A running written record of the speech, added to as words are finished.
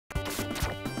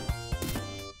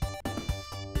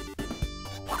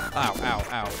Ow, ow,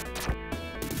 ow.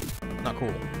 Not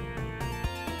cool.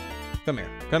 Come here.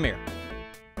 Come here.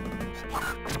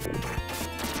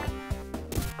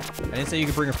 I didn't say you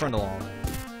could bring a friend along.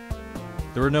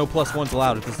 There were no +1s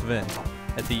allowed at this event.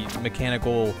 At the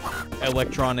Mechanical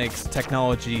Electronics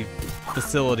Technology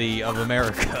Facility of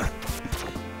America.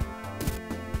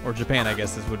 Or Japan, I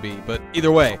guess this would be. But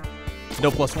either way,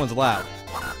 no +1s allowed.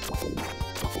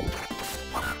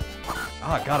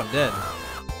 Ah, God, I'm dead.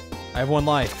 I have 1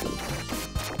 life.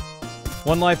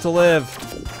 1 life to live.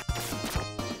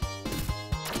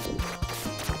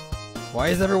 Why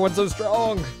is everyone so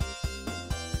strong?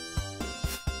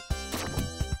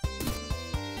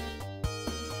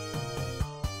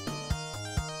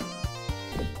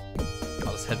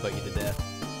 I'll just headbutt you to death.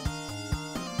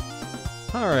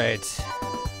 Alright.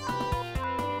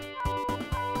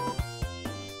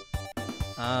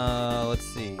 Let's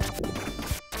see.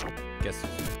 Guess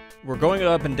we're going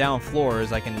up and down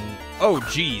floors. I can... Oh,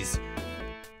 jeez.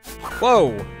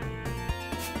 Whoa!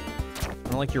 I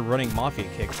don't like your running mafia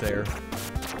kicks there.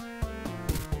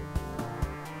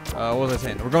 What was I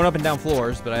saying? We're going up and down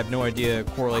floors, but I have no idea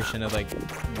correlation of, like,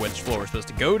 which floor we're supposed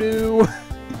to go to.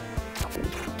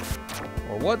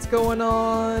 Or what's going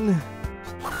on.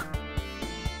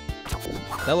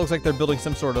 That looks like they're building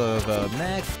some sort of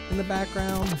mech in the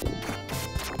background.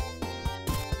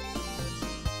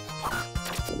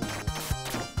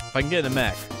 If I can get in a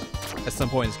mech at some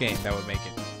point in this game, that would make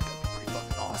it pretty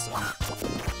fucking awesome.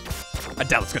 I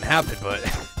doubt it's gonna happen, but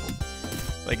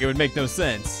like it would make no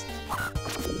sense.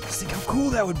 Just think how cool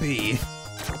that would be.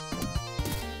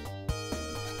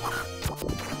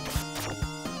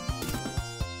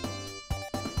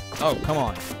 Oh, come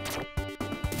on.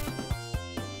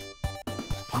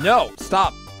 No,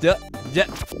 stop.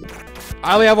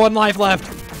 I only have 1 life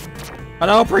left. I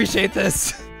don't appreciate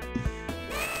this.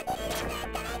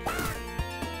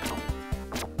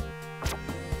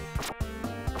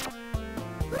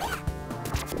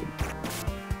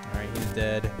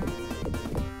 Dead.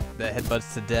 That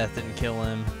headbutts to death didn't kill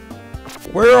him.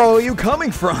 Where are you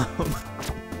coming from?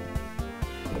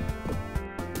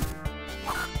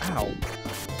 Ow.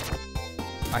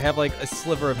 I have like a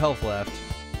sliver of health left.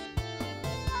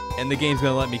 And the game's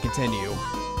gonna let me continue.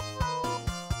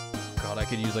 God, I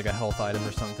could use like a health item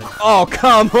or something. Oh,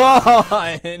 come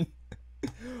on!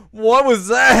 What was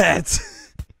that?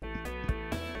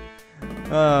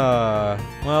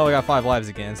 Well, we got 5 lives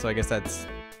again, so I guess that's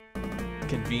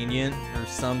convenient or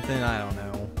something, I don't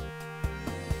know.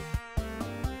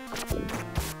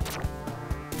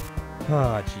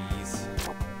 Ah, jeez.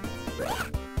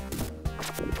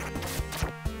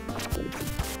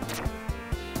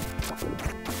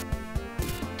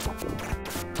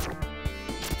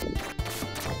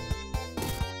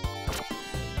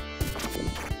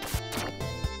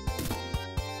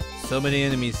 So many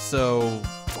enemies, so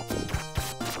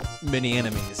many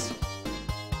enemies.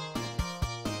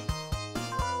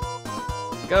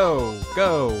 Go,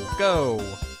 go, go.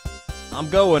 I'm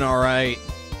going all right.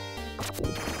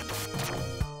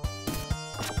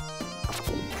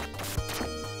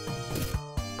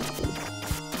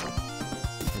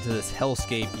 Into this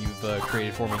hellscape you've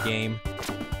created for me, game.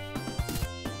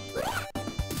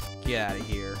 Get out of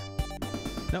here.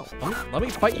 No, let me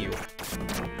fight you.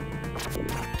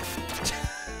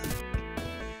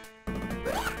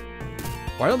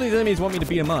 Why don't these enemies want me to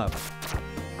beat them up?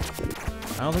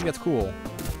 I don't think that's cool.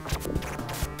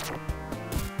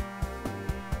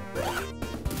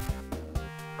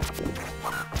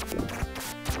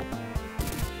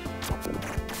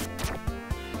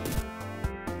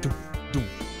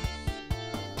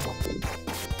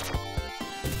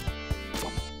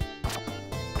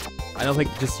 I don't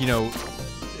think just, you know,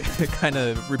 kind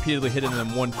of repeatedly hitting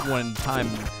them one time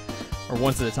or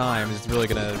once at a time is really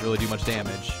gonna do much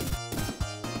damage.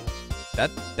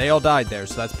 They all died there,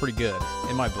 so that's pretty good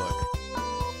in my book.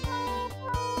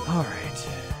 All right,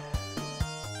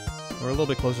 we're a little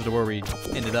bit closer to where we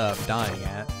ended up dying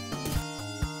at.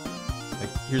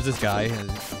 Like, here's this guy, and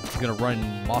he's gonna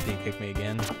run mafia kick me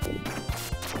again,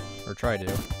 or try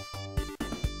to.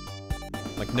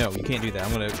 Like, no, you can't do that.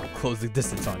 I'm gonna close the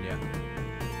distance on you.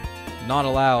 Not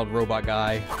allowed, robot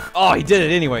guy. Oh, he did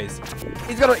it anyways.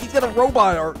 He's got a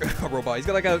robot or a robot. He's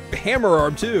got like a hammer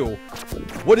arm too.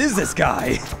 What is this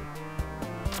guy?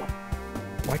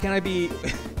 Why can't I be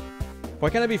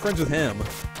friends with him?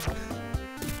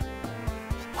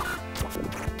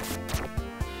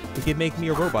 He could make me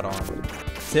a robot arm.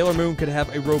 Sailor Moon could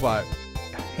have a robot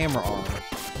hammer arm.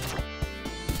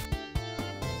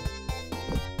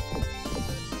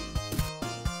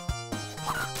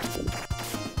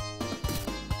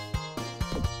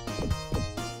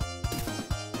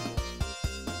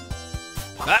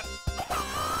 Ah!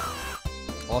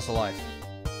 Lost a life.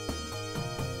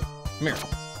 Come here.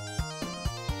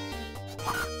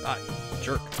 Ah,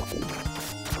 jerk.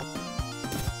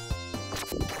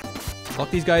 Fuck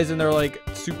these guys in their, like,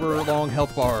 super long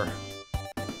health bar.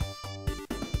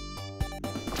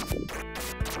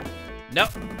 Nope.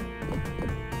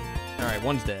 Alright,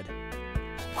 one's dead.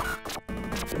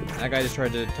 That guy just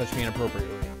tried to touch me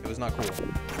inappropriately. It was not cool.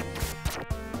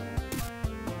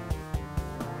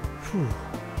 Whew.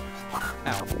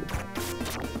 Ow.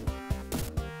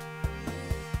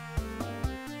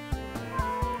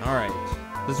 Alright.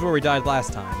 This is where we died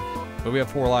last time. But we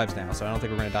have 4 lives now, so I don't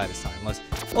think we're gonna die this time.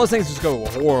 Unless things just go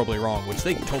horribly wrong, which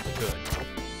they totally could.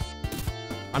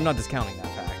 I'm not discounting that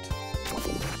fact.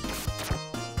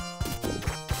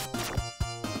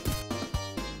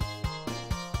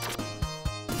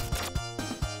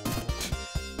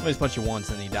 Let me just punch you once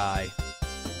and then you die.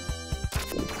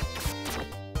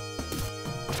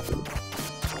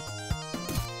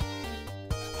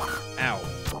 Ow.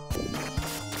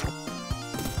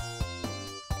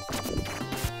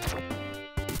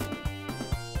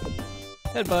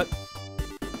 Headbutt.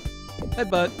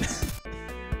 Headbutt.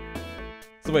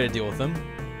 It's the way to deal with them.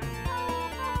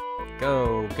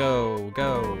 Go, go,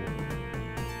 go.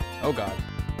 Oh god.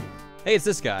 Hey, it's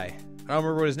this guy. I don't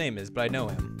remember what his name is, but I know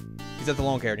him. He's at the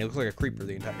lawn care and he looks like a creeper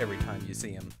every time you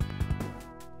see him.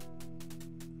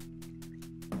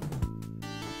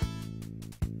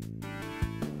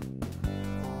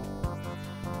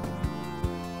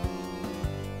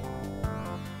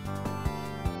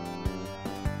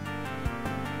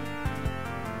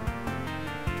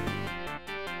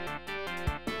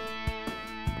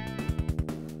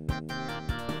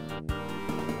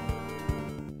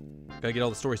 Gotta get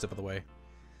all the story stuff out of the way.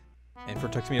 And for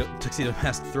Tuxedo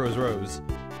Mask throws Rose.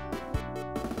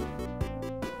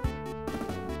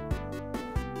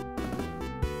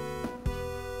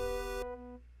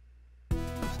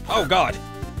 Oh god!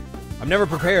 I'm never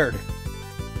prepared.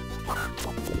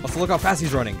 Also, look how fast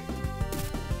he's running.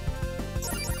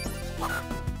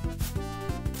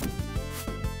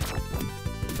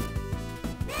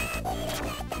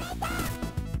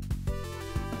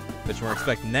 Bet you weren't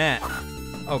expecting that.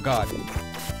 Oh god.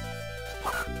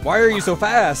 Why are you so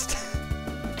fast?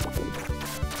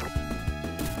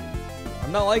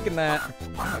 I'm not liking that.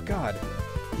 Oh god.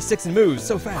 He sticks and moves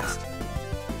so fast.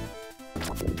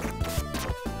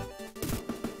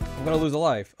 I'm gonna lose a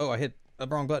life. Oh, I hit the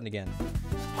wrong button again.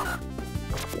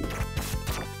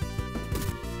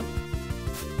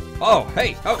 Oh,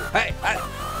 hey! Oh, hey!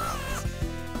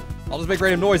 I'll just make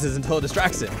random noises until it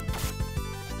distracts him.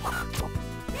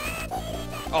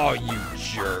 Oh, you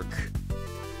jerk.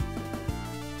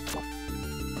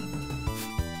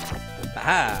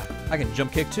 Aha! I can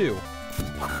jump kick too.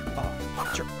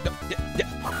 Oh, jerk.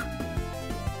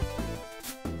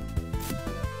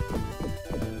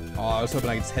 Oh, I was hoping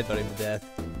I could just headbutt him to death.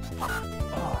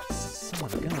 Oh, son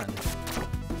of a gun.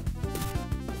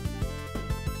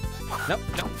 Nope,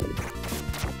 nope.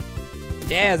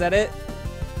 Yeah, is that it?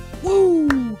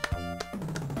 Woo!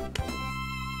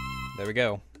 There we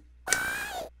go.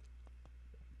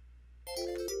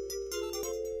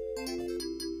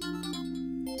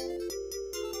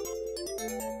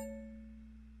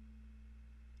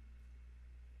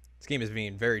 This game is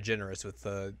being very generous with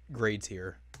grades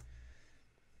here.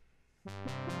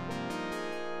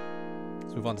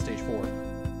 Let's move on to stage 4.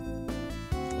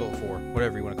 Level 4,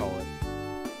 whatever you want to call it.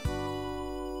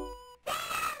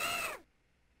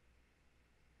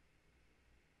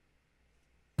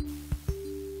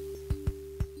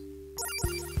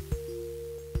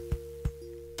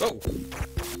 Oh!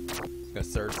 Gonna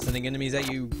start sending enemies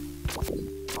at you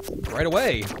right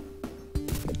away.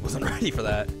 Wasn't ready for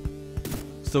that.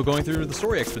 Still going through the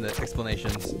story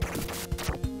explanations.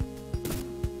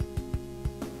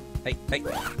 Hey, hey.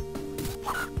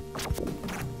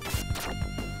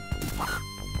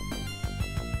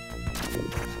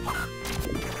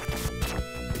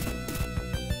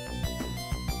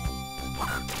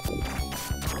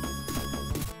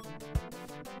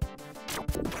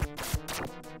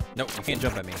 Nope, you can't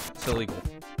jump at me. It's illegal.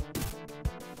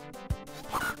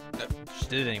 She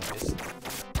did it anyways.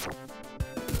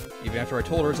 Even after I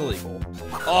told her it's illegal.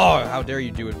 Oh, how dare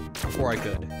you do it before I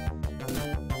could.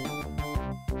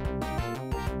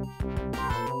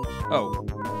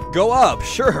 Oh, go up,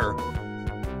 sure.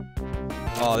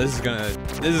 Oh, this is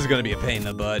gonna be a pain in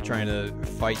the butt trying to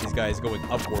fight these guys going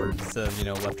upwards instead of, you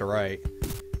know, left to right.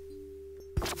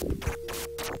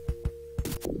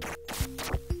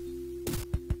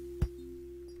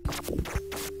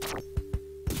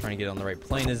 Trying to get on the right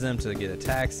plane as them to get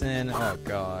attacks in. Oh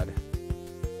god.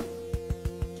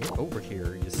 over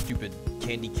here, you stupid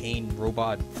candy cane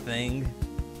robot thing.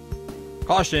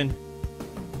 Caution!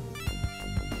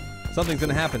 Something's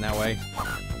gonna happen that way.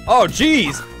 Oh,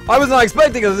 jeez! I was not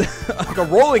expecting like a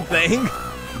rolling thing!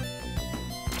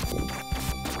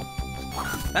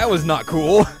 That was not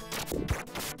cool.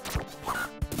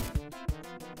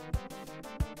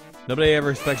 Nobody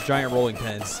ever expects giant rolling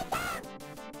pins.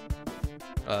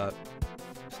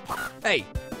 Hey!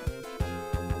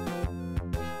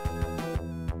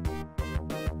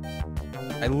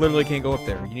 I literally can't go up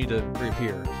there. You need to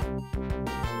reappear.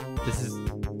 This is...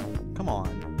 Come on.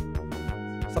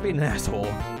 Stop being an asshole.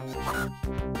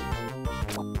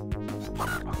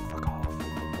 Oh, fuck off.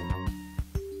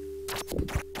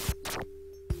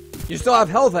 You still have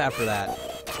health after that.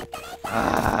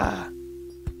 Ah.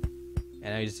 And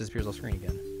now he just disappears off screen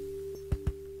again.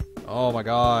 Oh my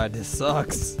god, this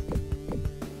sucks.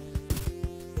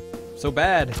 So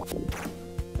bad.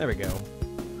 There we go.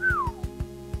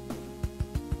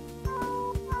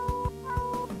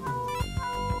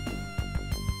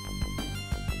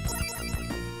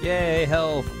 Yay,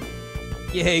 health.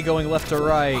 Yay, going left to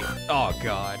right. Oh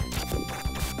god.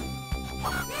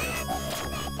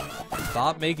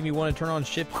 Stop making me want to turn on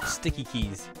shift sticky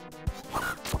keys.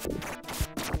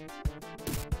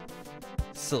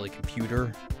 Silly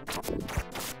computer.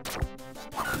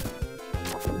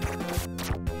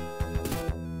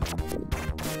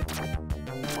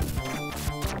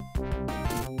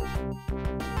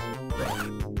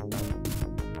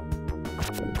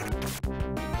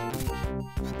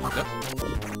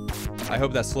 I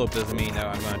hope that slope doesn't mean that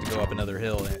I'm going to have to go up another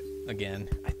hill again.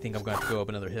 I think I'm going to have to go up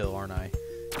another hill, aren't I?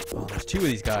 Oh, there's two of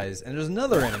these guys, and there's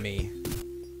another enemy.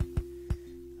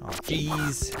 Oh,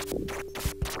 jeez.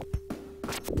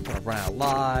 I'm gonna run out of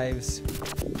lives.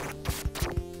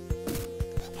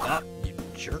 Ah, you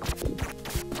jerk.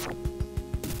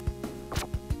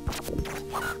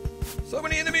 So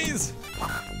many enemies!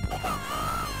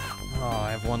 Oh,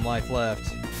 I have one life left.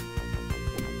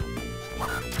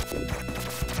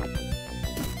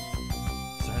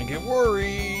 Starting to get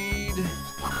worried.